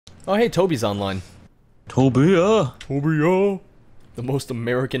Oh, hey, Toby's online. Toby, Toby, the most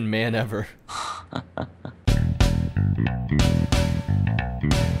American man ever.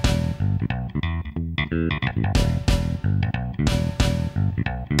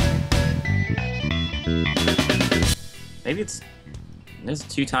 Maybe there's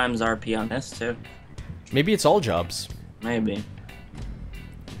 2 times RP on this too. Maybe it's all jobs. Maybe.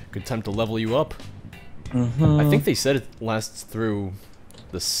 Good time to level you up. I think they said it lasts through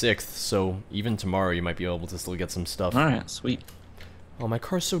the 6th, so even tomorrow you might be able to still get some stuff. Alright, sweet. Oh, my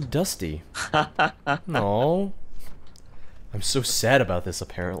car's so dusty. No. I'm so sad about this,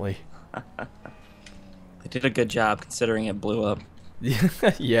 apparently. They did a good job considering it blew up.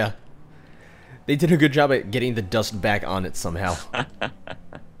 Yeah. They did a good job at getting the dust back on it somehow. Do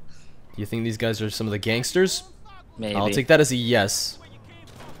you think these guys are some of the gangsters? Maybe. I'll take that as a yes.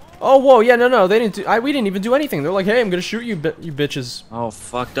 Oh, whoa, yeah, no, they didn't do, we didn't even do anything. They're like, hey, I'm gonna shoot you, you bitches. Oh,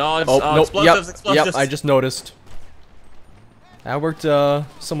 fuck, dogs. Oh, nope, explosives, explosives. Yep, I just noticed. That worked,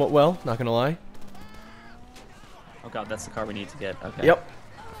 somewhat well, not gonna lie. Oh god, that's the car we need to get. Okay. Yep.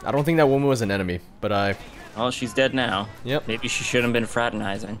 I don't think that woman was an enemy, but Oh, she's dead now. Yep. Maybe she shouldn't have been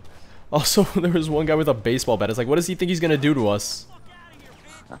fraternizing. Also, there was one guy with a baseball bat. It's like, what does he think he's gonna do to us?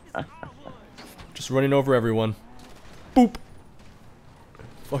 Just running over everyone. Boop.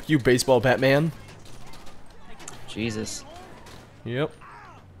 Fuck you, baseball bat man. Jesus. Yep.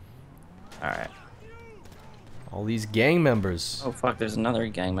 Alright. All these gang members. Oh fuck, there's another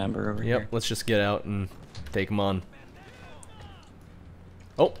gang member over here. Yep, let's just get out and take them on.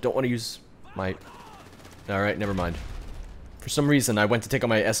 Oh, don't want to use my... Alright, never mind. For some reason, I went to take out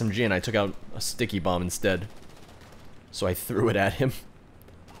my SMG and I took out a sticky bomb instead. So I threw it at him.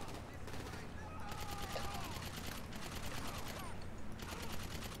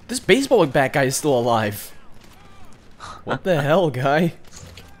 This baseball bat guy is still alive. What the hell, guy?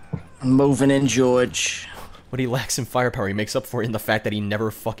 I'm moving in, George. What he lacks in firepower, he makes up for it in the fact that he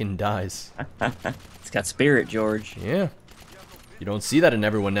never fucking dies. It's got spirit, George. Yeah. You don't see that in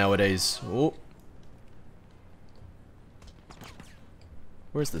everyone nowadays. Oh.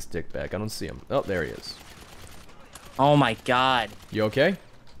 Where's this dickbag? I don't see him. Oh, there he is. Oh my god. You okay?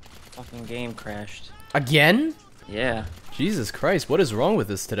 Fucking game crashed. Again? Yeah. Jesus Christ, what is wrong with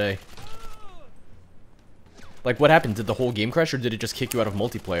this today? Like, what happened? Did the whole game crash, or did it just kick you out of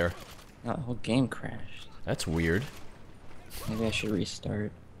multiplayer? No, the whole game crashed. That's weird. Maybe I should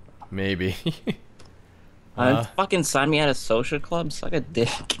restart. Maybe. Fucking sign me out of social club? Suck a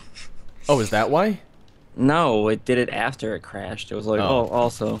dick. Oh, is that why? No, it did it after it crashed. It was like, oh,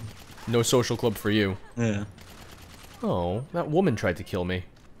 also. No social club for you. Yeah. Oh, that woman tried to kill me.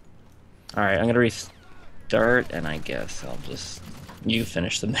 Alright, I'm gonna restart, and I guess I'll just... You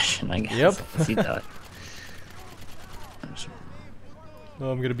finish the mission, I guess. Yep. See that. Oh,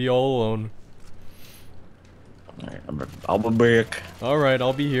 I'm gonna be all alone. Alright, I'll be back. Alright,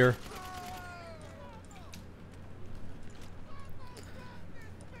 I'll be here.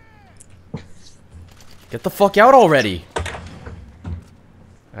 Get the fuck out already!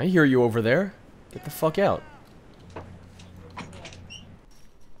 I hear you over there. Get the fuck out.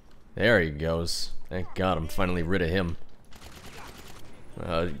 There he goes. Thank God I'm finally rid of him.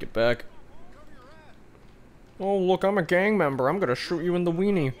 Get back. Oh, look, I'm a gang member. I'm gonna shoot you in the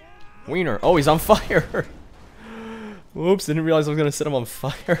weenie. Wiener. Oh, he's on fire! Whoops, didn't realize I was gonna set him on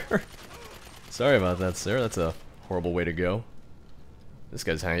fire. Sorry about that, sir. That's a horrible way to go. This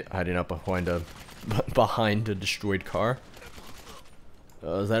guy's hiding up behind a destroyed car.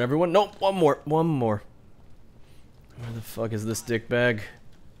 Is that everyone? Nope, one more. Where the fuck is this dickbag?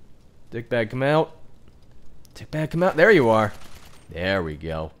 Dickbag, come out. Dickbag, come out. There you are. There we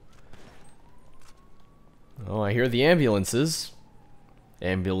go. Oh, I hear the ambulances.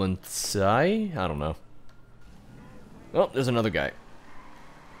 Ambulance-I don't know. Oh, there's another guy.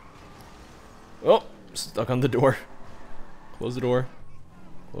 Oh, stuck on the door. Close the door.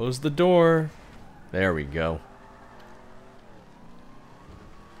 Close the door. There we go.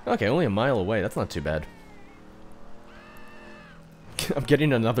 Okay, only a mile away. That's not too bad. I'm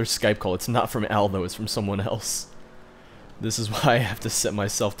getting another Skype call. It's not from Al, though. It's from someone else. This is why I have to set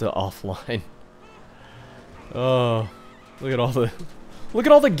myself to offline. Oh, look at all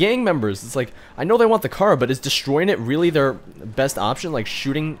the gang members. It's like, I know they want the car, but is destroying it really their best option? Like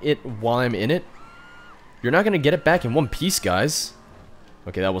shooting it while I'm in it? You're not gonna get it back in one piece, guys.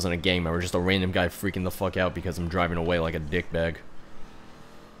 Okay, that wasn't a gang member, just a random guy freaking the fuck out because I'm driving away like a dickbag.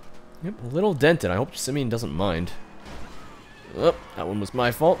 Yep, a little dented. I hope Simeon doesn't mind. Oh, that one was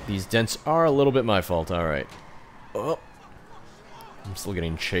my fault. These dents are a little bit my fault. Alright. Oh. I'm still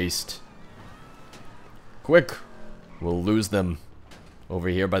getting chased. Quick! We'll lose them. Over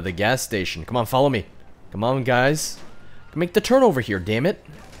here by the gas station. Come on, follow me. Come on, guys. Make the turn over here, damn it.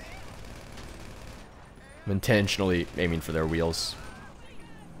 I'm intentionally aiming for their wheels.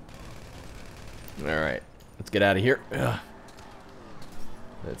 Alright. Let's get out of here. Ugh.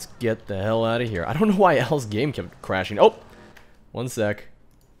 Let's get the hell out of here. I don't know why Al's game kept crashing. Oh! One sec.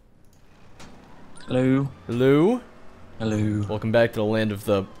 Hello. Hello? Hello. Welcome back to the land of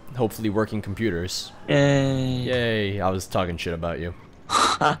the hopefully working computers. Yay. Yay. I was talking shit about you.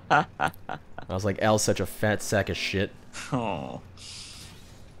 I was like, Al's such a fat sack of shit. Oh.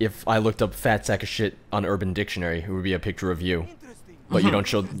 If I looked up fat sack of shit on Urban Dictionary, it would be a picture of you. But you don't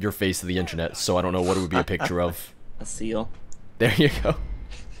show your face to the internet, so I don't know what it would be a picture of. A seal. There you go.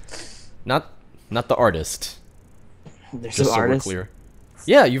 Not the artist. There's Just an so artist? we're clear.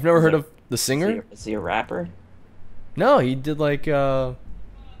 Yeah, you've never heard of the singer? Is he a rapper? No, he did like kind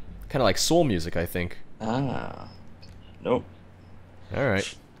of like soul music, I think. Ah. Nope. All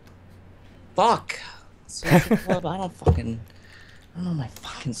right. Fuck. Social club. I don't know my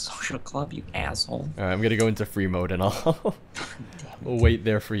fucking social club, you asshole. All right, I'm gonna go into free mode and I'll Damn it. wait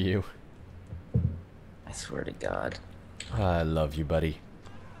there for you. I swear to God. I love you, buddy.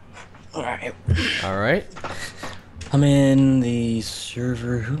 Alright. All right. I'm in the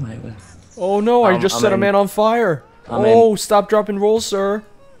server. Who am I with? Oh no! I just set a man on fire. Oh, stop, drop, and roll, sir.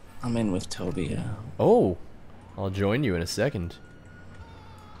 I'm in with Toby. Oh, I'll join you in a second.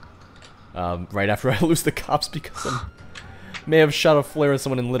 Right after I lose the cops because I may have shot a flare at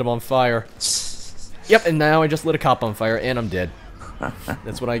someone and lit him on fire. Yep, and now I just lit a cop on fire and I'm dead.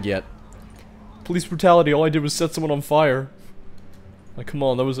 That's what I get. Police brutality, all I did was set someone on fire. Like, come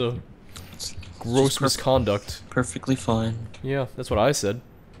on, that was a gross misconduct. Perfectly fine. Yeah, that's what I said.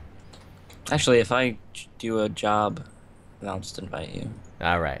 Actually, if I do a job, then I'll just invite you.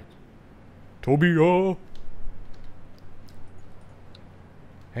 Alright. Toby,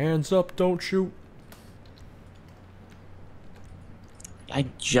 hands up, don't shoot. I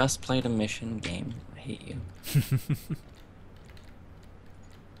just played a mission game. I hate you.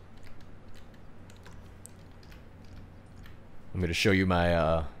 I'm gonna show you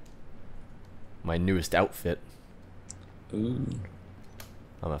my my newest outfit. Ooh.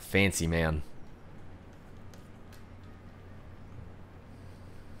 I'm a fancy man.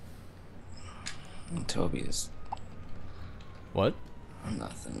 Toby is What?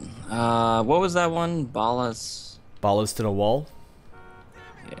 nothing. What was that one? Ballas. Ballas to the wall?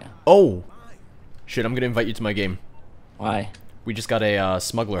 Yeah. Oh! Shit, I'm gonna invite you to my game. Why? We just got a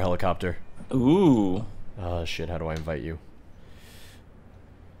smuggler helicopter. Ooh. Shit, how do I invite you?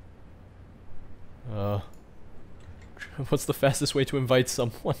 What's the fastest way to invite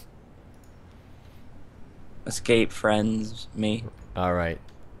someone? Escape friends, me. Alright.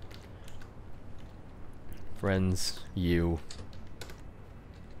 Friends, you.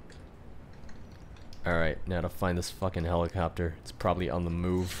 Alright, now to find this fucking helicopter. It's probably on the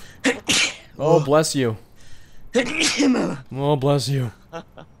move. Oh, bless you. Oh, bless you. Thank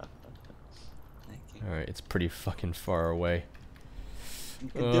you. Alright, it's pretty fucking far away. You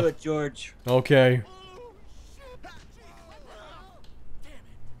can do it, George. Okay.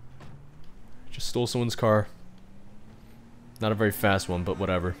 Just stole someone's car. Not a very fast one, but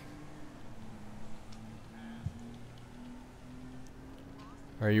whatever.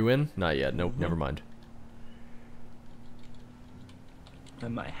 Are you in? Not yet. Nope, never mind.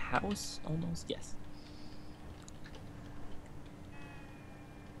 In my house? Almost? Yes.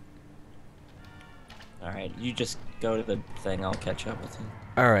 Alright, you just go to the thing, I'll catch up with you.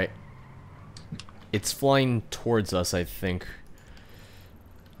 Alright. It's flying towards us, I think.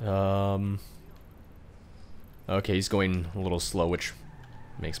 Okay, he's going a little slow, which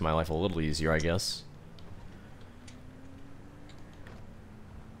makes my life a little easier, I guess.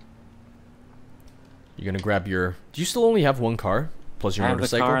 You're gonna grab your... Do you still only have one car? Plus your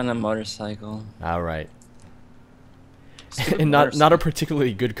motorcycle? I have the car and the motorcycle. Alright. And not a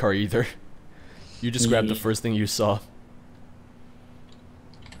particularly good car either. You just grabbed the first thing you saw.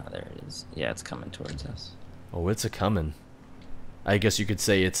 Oh, there it is. Yeah, it's coming towards us. Oh, it's a coming. I guess you could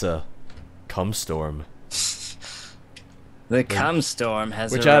say it's a cum storm. The cum storm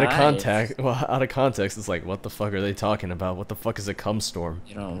has Which arrived. out of context, it's like, what the fuck are they talking about? What the fuck is a cum storm?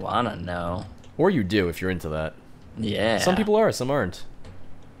 You don't wanna know. Or you do if you're into that. Yeah. Some people are, some aren't.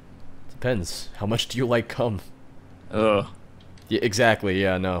 Depends. How much do you like cum? Ugh. Yeah, exactly.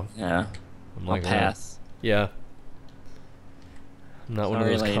 Yeah, no. Yeah. I'm I'll like, pass. yeah. I'm not one of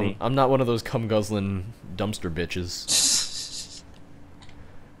Sorry, those lady. I'm not one of those cum guzzling dumpster bitches.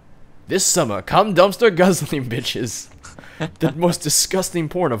 This summer, cum dumpster guzzling bitches. The most disgusting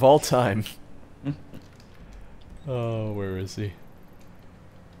porn of all time. Oh, where is he?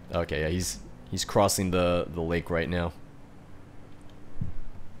 Okay, yeah, he's crossing the lake right now.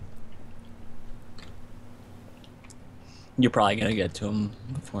 You're probably gonna get to him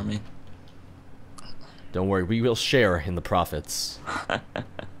before me. Don't worry, we will share in the profits.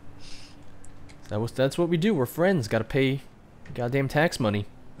 That's what we do. We're friends. Gotta pay goddamn tax money.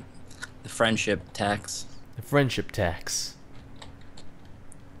 The friendship tax. The friendship tax.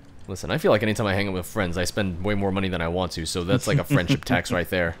 Listen, I feel like anytime I hang out with friends, I spend way more money than I want to, so that's like a friendship tax right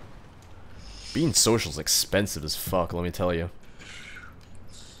there. Being social is expensive as fuck, let me tell you.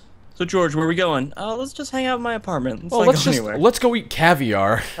 So George, where are we going? Oh, let's just hang out in my apartment. Let's go eat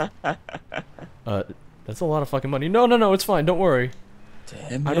caviar. That's a lot of fucking money. No, it's fine. Don't worry.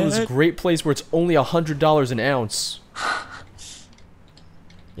 Damn I know this great place where it's only $100 an ounce.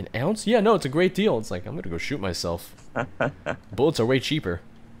 An ounce? Yeah, no, it's a great deal. It's like I'm gonna go shoot myself. Bullets are way cheaper.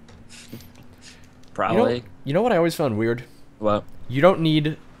 Probably. You know what I always found weird? What? You don't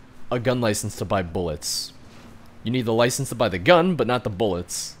need a gun license to buy bullets. You need the license to buy the gun, but not the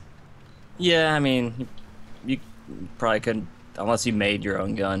bullets. Yeah, I mean, you probably couldn't, unless you made your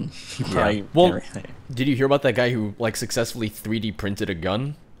own gun. You probably Yeah. Well, can't really. did you hear about that guy who like successfully 3D printed a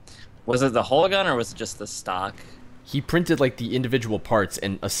gun? Was it the whole gun or was it just the stock? He printed like the individual parts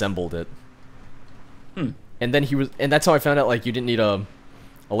and assembled it. And then and that's how I found out like you didn't need a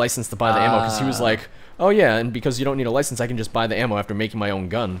license to buy the ammo, because he was like, oh yeah, and because you don't need a license, I can just buy the ammo after making my own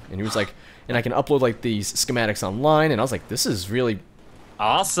gun. And he was like, and I can upload like these schematics online, and I was like, this is really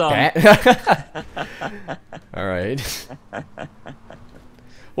Awesome. Alright.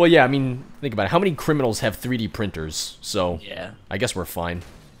 Well, yeah, I mean, think about it. How many criminals have 3D printers? So, Yeah. I guess we're fine.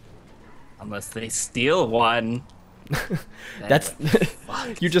 Unless they steal one. That's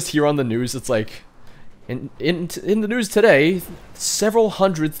you just hear on the news, it's like in the news today, several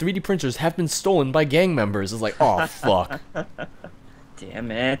hundred 3D printers have been stolen by gang members. It's like, oh fuck.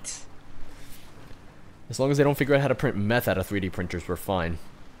 Damn it. As long as they don't figure out how to print meth out of 3D printers, we're fine.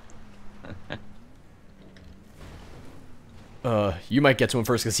 You might get to him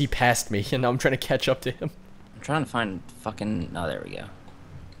first because he passed me, and now I'm trying to catch up to him. I'm trying to find fucking. Oh, there we go.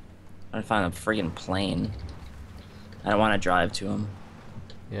 I'm trying to find a friggin' plane. I don't want to drive to him.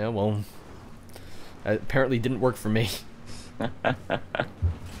 Yeah, well, it apparently didn't work for me.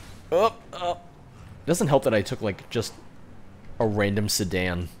 Doesn't help that I took like just a random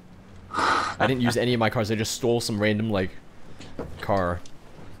sedan. I didn't use any of my cars. I just stole some random like car.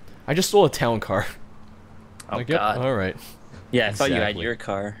 I just stole a town car. Oh like, God. Yep, all right. Yeah, I thought you had Exactly. your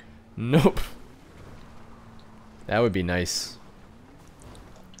car. Nope. That would be nice.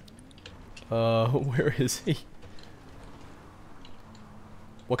 Where is he?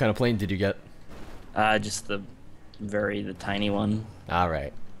 What kind of plane did you get? Just the tiny one.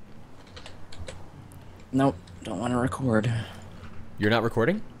 Alright. Nope, don't want to record. You're not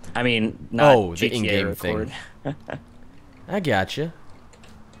recording? I mean, not Oh, the GTA in-game record. thing. I gotcha.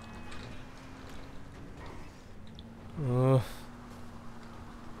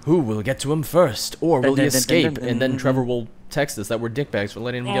 Who will get to him first? Or will he escape? And then Trevor will text us that we're dickbags for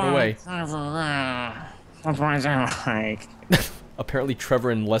letting him get away. That's what I sound like. Apparently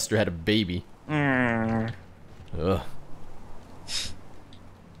Trevor and Lester had a baby. Ugh.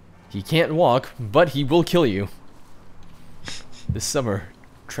 He can't walk, but he will kill you. This summer,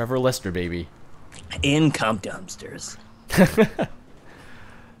 Trevor Lester baby. In cum dumpsters.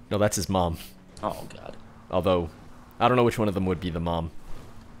 No, that's his mom. Oh God. Although, I don't know which one of them would be the mom.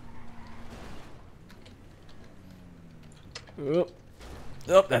 Oh,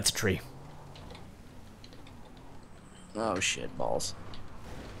 that's a tree. Oh shit balls.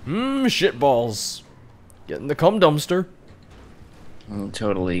 Shit balls. Get in the cum dumpster.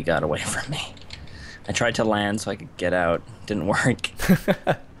 Totally got away from me. I tried to land so I could get out. Didn't work.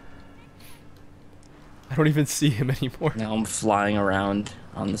 I don't even see him anymore. Now I'm flying around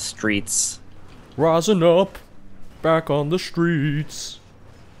on the streets. Rising up, back on the streets.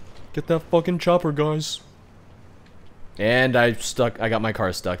 Get that fucking chopper, guys. And I got my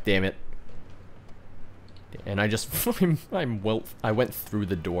car stuck, damn it. And I just, I went through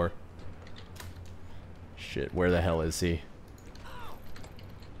the door. Shit, where the hell is he?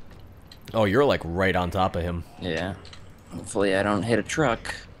 Oh, you're like right on top of him. Yeah. Hopefully I don't hit a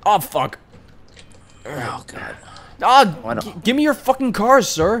truck. Oh, fuck. Oh God. Ah, give me your fucking cars,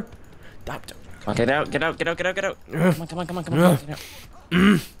 sir. Get out, get out, get out, get out, get out. Come on, come on, come on, come on, get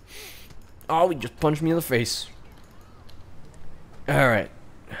out. Oh, he just punched me in the face. Alright.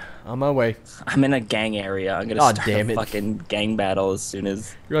 On my way. I'm in a gang area. I'm gonna start a fucking gang battle as soon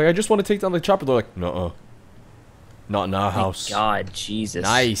as... You're like, I just want to take down the chopper. They're like, nuh-uh. Not in our house. God, Jesus.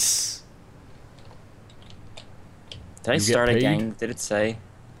 Nice. Did I start a gang? Did it say?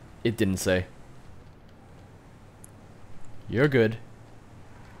 It didn't say. You're good.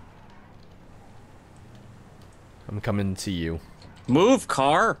 I'm coming to you. Move,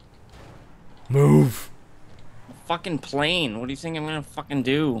 car! Move! Fucking plane. What do you think I'm gonna fucking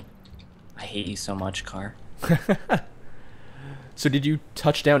do? I hate you so much, car. So did you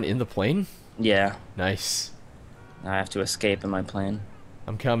touch down in the plane? Yeah. Nice. Now I have to escape in my plane.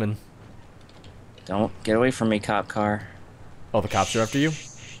 I'm coming. Don't get away from me, cop car. Oh, the cops are after you?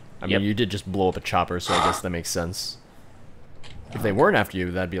 I Yep. mean, you did just blow up a chopper, so I guess that makes sense. If they weren't after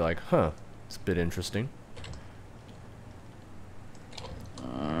you, that'd be like, huh, it's a bit interesting.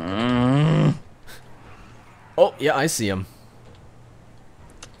 Oh, yeah, I see him.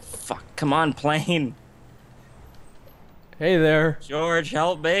 Fuck, come on, plane. Hey there. George,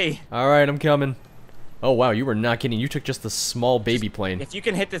 help me. Alright, I'm coming. Oh, wow, you were not kidding. You took just the small baby plane. If you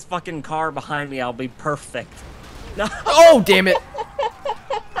can hit this fucking car behind me, I'll be perfect. No. Oh, damn it!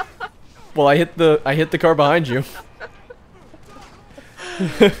 Well, I hit the car behind you.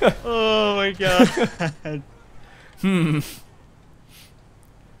 Oh my god. You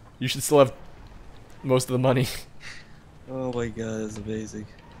should still have most of the money. Oh my god, that's amazing.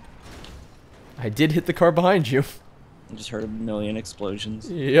 I did hit the car behind you. I just heard a million explosions.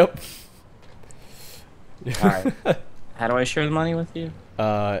 Yep. Alright. How do I share the money with you?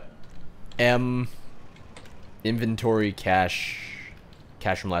 M. Inventory cash.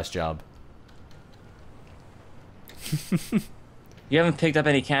 Cash from last job. You haven't picked up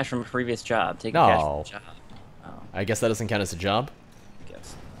any cash from a previous job. Take No. cash from the job. Oh, I guess that doesn't count as a job. I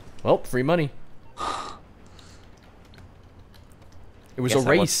guess. Well, free money. It was a Guess I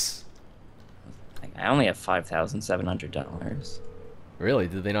race. I only have $5,700. Really?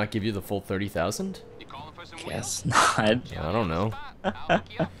 Did they not give you the full 30,000? Guess not. I don't know.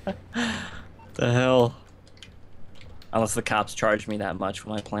 The hell? Unless the cops charge me that much for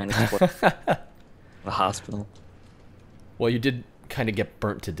my plan to split the hospital. Well, you did kind of get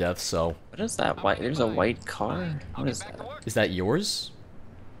burnt to death, so. What is that white? There's a white car? What is that? Is that yours?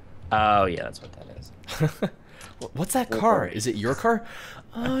 Oh, yeah, that's what that is. What's that car? Is it your car?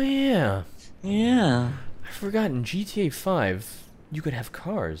 Oh, yeah. Yeah. I forgot in GTA 5, you could have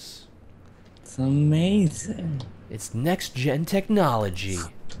cars. It's amazing. It's next-gen technology.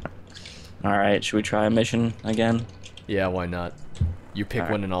 Alright, should we try a mission again? Yeah, why not? You pick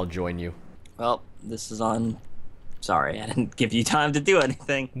Alright. one and I'll join you. Well, this is on... Sorry, I didn't give you time to do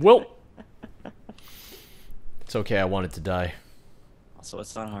anything. Well, it's okay, I wanted to die. Also,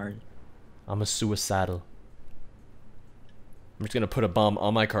 it's not hard. I'm a suicidal. I'm just gonna put a bomb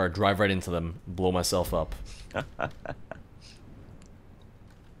on my car, drive right into them, blow myself up.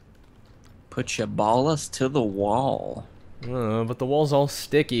 Put your ballers to the wall. But the wall's all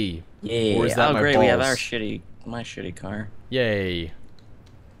sticky. Yeah. Or is that oh, my great, we have balls? my shitty car. Yay.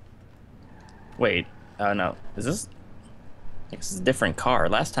 Wait, no. Is this... This is a different car.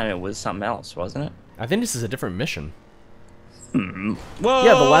 Last time it was something else, wasn't it? I think this is a different mission. Whoa!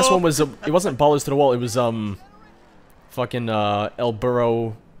 Yeah, the last one was, it wasn't ballers to the wall, it was, fucking, El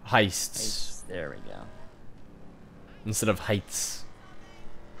Burro heists. There we go. Instead of heights.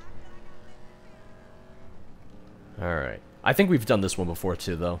 Alright. I think we've done this one before,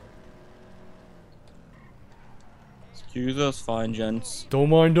 too, though. Excuse us, fine gents. Don't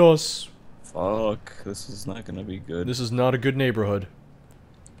mind us. Fuck, this is not gonna be good. This is not a good neighborhood.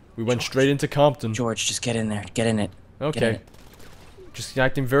 We went straight into Compton. George, just get in there. Get in it. Okay. Get in it. Just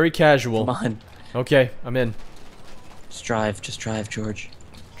acting very casual. Come on. Okay, I'm in. Just drive, George.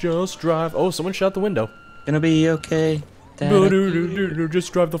 Just drive. Oh, someone shot the window. Gonna be okay.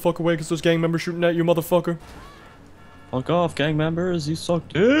 Just drive the fuck away because there's gang members shooting at you, motherfucker. Fuck off, gang members. You suck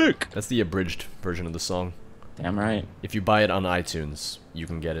dick. That's the abridged version of the song. Damn right. If you buy it on iTunes, you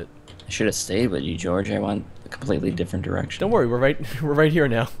can get it. I should have stayed with you, George. I went a completely different direction. Don't worry, we're right here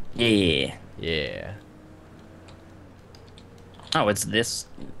now. Yeah. Yeah. Oh, it's this.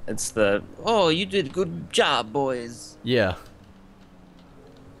 It's the... Oh, you did good job, boys. Yeah.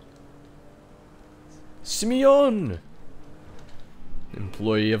 Simeon!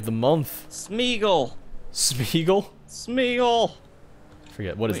 Employee of the month. Smeagol. Smeagol? Smeagol.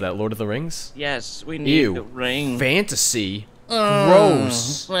 Forget, what is that, Lord of the Rings? Yes, we need Ew. the ring. Fantasy?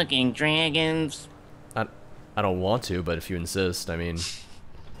 Gross. Fucking dragons. I don't want to, but if you insist, I mean...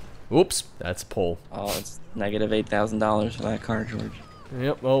 Oops, that's a pull. Oh, it's negative $8,000 for that car, George.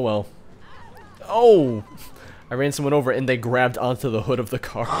 Yep, oh well. Oh! I ran someone over and they grabbed onto the hood of the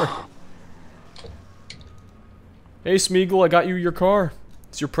car. Hey, Smeagol, I got you your car.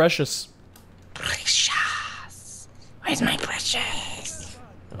 It's your precious. Precious. Where's my precious?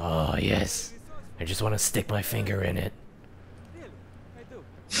 Oh, yes. I just want to stick my finger in it.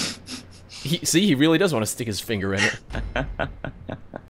 See, he really does want to stick his finger in it.